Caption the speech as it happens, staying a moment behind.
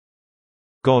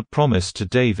God promised to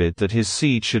David that his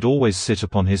seed should always sit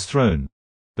upon his throne.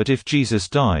 But if Jesus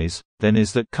dies, then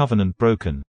is that covenant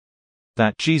broken.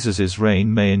 That Jesus's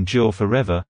reign may endure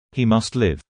forever, he must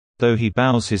live. Though he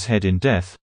bows his head in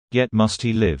death, yet must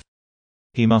he live.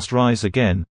 He must rise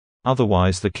again,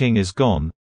 otherwise the king is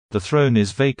gone, the throne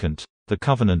is vacant, the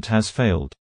covenant has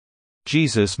failed.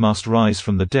 Jesus must rise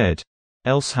from the dead,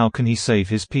 else how can he save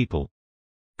his people?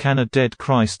 Can a dead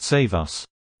Christ save us?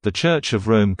 The Church of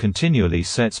Rome continually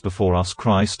sets before us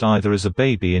Christ either as a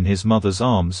baby in his mother's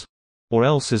arms, or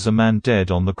else as a man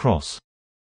dead on the cross.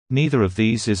 Neither of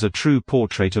these is a true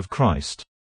portrait of Christ.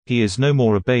 He is no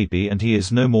more a baby and he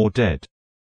is no more dead.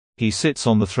 He sits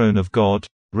on the throne of God,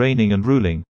 reigning and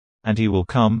ruling, and he will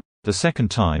come, the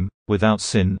second time, without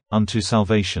sin, unto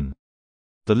salvation.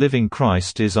 The living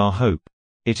Christ is our hope.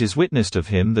 It is witnessed of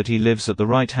him that he lives at the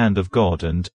right hand of God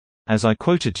and, as I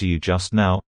quoted to you just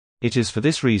now, it is for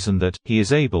this reason that he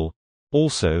is able,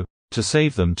 also, to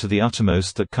save them to the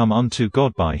uttermost that come unto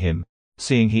God by him,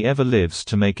 seeing he ever lives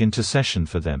to make intercession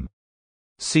for them.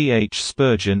 C. H.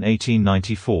 Spurgeon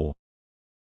 1894.